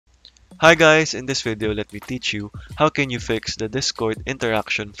Hi guys, in this video let me teach you how can you fix the Discord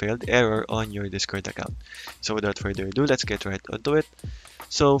interaction failed error on your Discord account. So without further ado, let's get right onto it.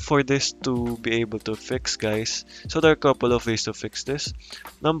 So for this to be able to fix guys, so there are a couple of ways to fix this.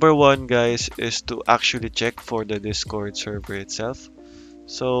 Number one guys is to actually check for the Discord server itself.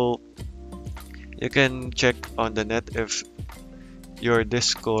 So you can check on the net if your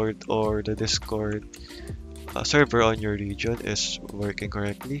Discord or the Discord server on your region is working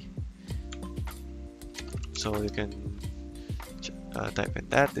correctly. So you can type in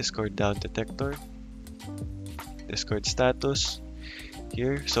that Discord down detector, Discord status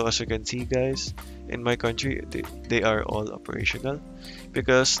here. So as you can see guys, in my country they are all operational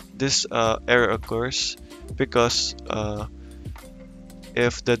because this error occurs because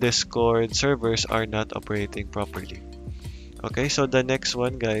if the Discord servers are not operating properly. Okay, so the next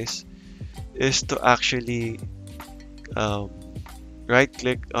one guys is to actually um, right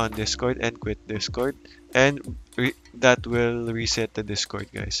click on Discord and quit Discord, and that will reset the Discord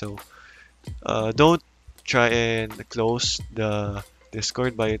guys. So don't try and close the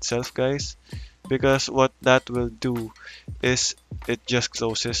Discord by itself guys, because what that will do is it just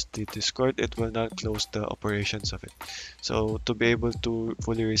closes the Discord, it will not close the operations of it. So to be able to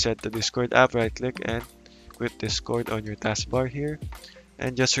fully reset the Discord app, right click and quit Discord on your taskbar here,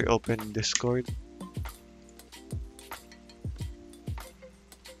 and just reopen Discord.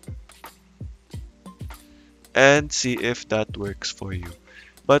 And see if that works for you.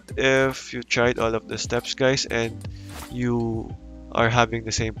 But if you tried all of the steps guys and you are having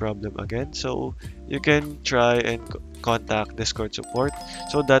the same problem again, so you can try and contact Discord support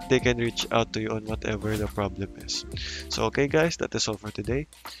so that they can reach out to you on whatever the problem is. So okay guys, that is all for today.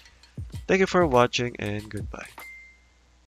 Thank you for watching and goodbye.